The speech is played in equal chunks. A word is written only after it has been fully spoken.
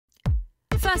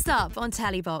First up on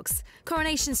Telebox,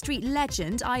 Coronation Street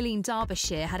legend Eileen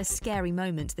Derbyshire had a scary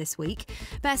moment this week.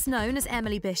 Best known as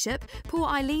Emily Bishop, poor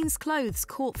Eileen's clothes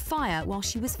caught fire while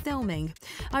she was filming.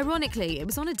 Ironically, it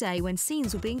was on a day when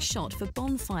scenes were being shot for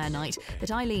bonfire night that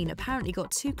Eileen apparently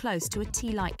got too close to a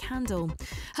tea-light candle.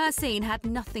 Her scene had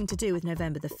nothing to do with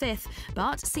November the 5th,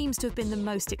 but seems to have been the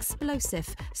most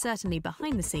explosive, certainly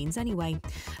behind the scenes anyway.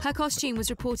 Her costume was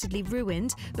reportedly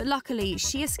ruined, but luckily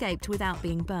she escaped without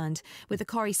being burned, with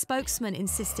the Corrie spokesman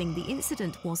insisting the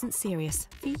incident wasn't serious.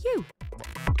 For you.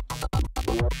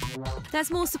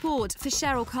 There's more support for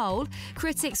Cheryl Cole.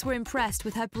 Critics were impressed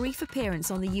with her brief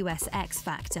appearance on the US X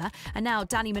Factor, and now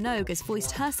Dannii Minogue has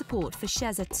voiced her support for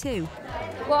Sheza too.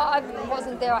 Well, I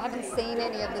wasn't there, I haven't seen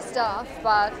any of the stuff,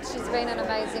 but she's been an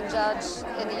amazing judge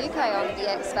in the UK on the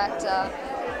X Factor.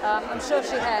 I'm sure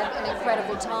she had an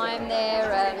incredible time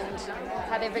there and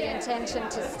had every intention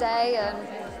to stay, and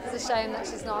it's a shame that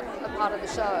she's not a part of the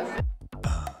show.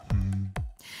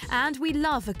 And we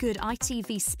love a good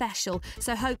ITV special,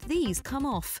 so hope these come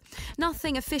off.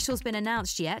 Nothing official's been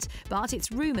announced yet, but it's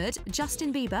rumoured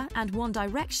Justin Bieber and One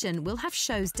Direction will have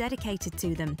shows dedicated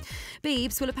to them.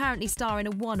 Biebs will apparently star in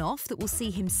a one-off that will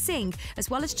see him sing, as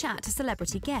well as chat to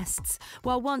celebrity guests,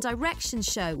 while One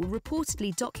Direction's show will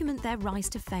reportedly document their rise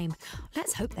to fame.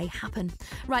 Let's hope they happen.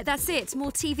 Right, that's it.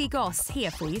 More TV goss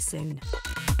here for you soon.